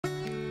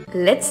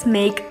Let's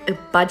make a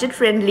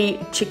budget-friendly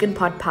chicken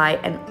pot pie,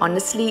 and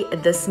honestly,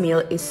 this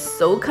meal is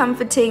so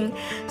comforting,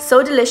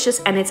 so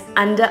delicious, and it's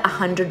under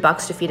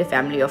 $100 to feed a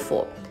family of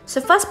 4. So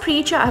first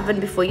preheat your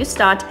oven before you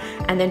start,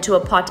 and then to a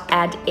pot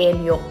add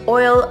in your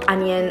oil,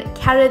 onion,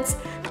 carrots,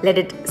 let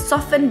it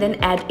soften, then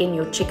add in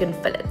your chicken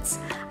fillets.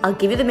 I'll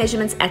give you the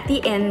measurements at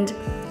the end.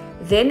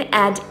 Then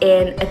add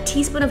in a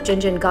teaspoon of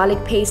ginger and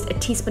garlic paste, a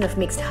teaspoon of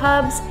mixed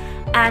herbs,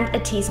 and a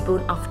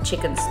teaspoon of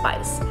chicken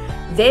spice.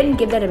 Then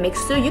give that a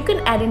mix. So you can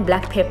add in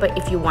black pepper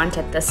if you want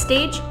at this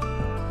stage.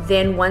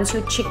 Then once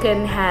your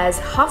chicken has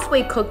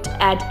halfway cooked,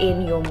 add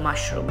in your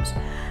mushrooms.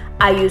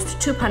 I used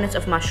 2 punnets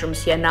of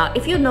mushrooms here. Now,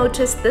 if you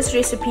notice, this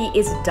recipe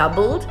is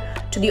doubled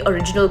to the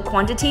original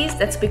quantities.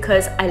 That's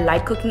because I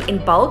like cooking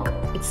in bulk.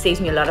 It saves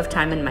me a lot of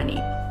time and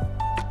money.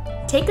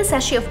 Take a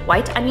sachet of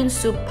white onion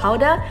soup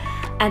powder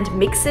and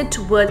mix it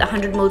with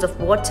 100 ml of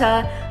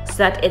water so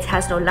that it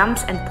has no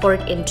lumps, and pour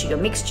it into your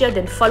mixture.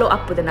 Then follow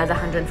up with another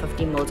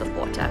 150 ml of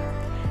water.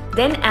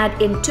 Then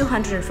add in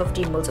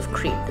 250 ml of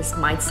cream. This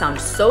might sound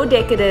so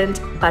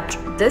decadent, but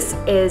this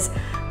is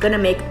gonna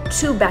make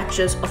 2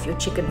 batches of your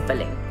chicken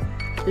filling.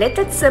 Let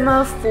that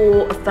simmer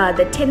for a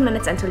further 10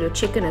 minutes until your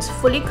chicken is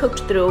fully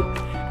cooked through,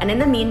 and in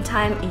the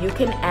meantime you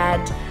can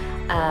add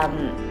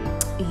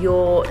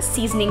your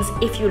seasonings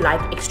if you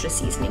like extra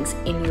seasonings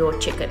in your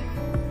chicken.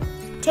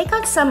 Take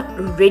out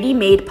some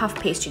ready-made puff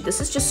pastry.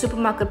 This is just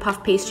supermarket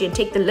puff pastry, and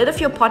take the lid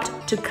of your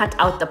pot to cut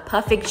out the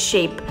perfect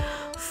shape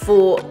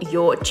for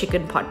your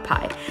chicken pot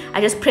pie. I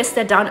just pressed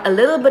that down a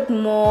little bit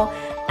more,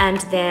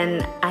 and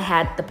then I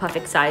had the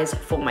perfect size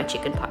for my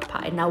chicken pot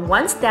pie. Now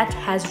once that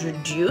has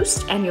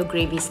reduced and your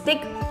gravy is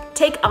thick,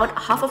 take out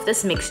half of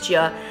this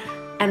mixture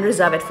and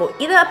reserve it for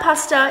either a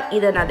pasta,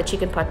 either another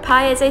chicken pot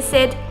pie. As I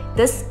said,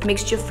 this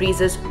mixture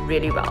freezes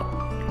really well.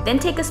 Then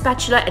take a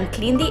spatula and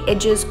clean the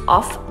edges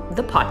off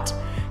the pot,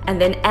 and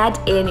then add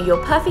in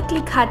your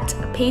perfectly cut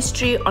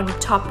pastry on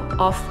top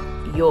of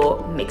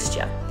your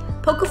mixture.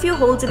 Poke a few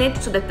holes in it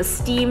so that the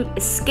steam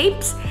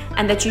escapes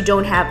and that you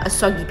don't have a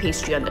soggy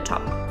pastry on the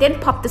top. Then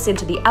pop this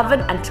into the oven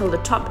until the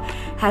top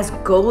has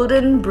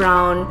golden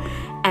brown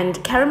and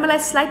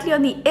caramelized slightly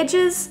on the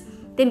edges.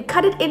 Then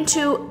cut it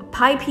into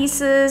pie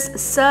pieces,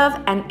 serve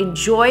and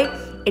enjoy.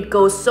 It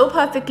goes so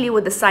perfectly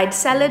with a side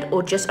salad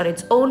or just on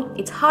its own.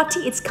 It's hearty,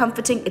 it's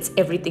comforting, it's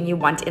everything you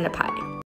want in a pie.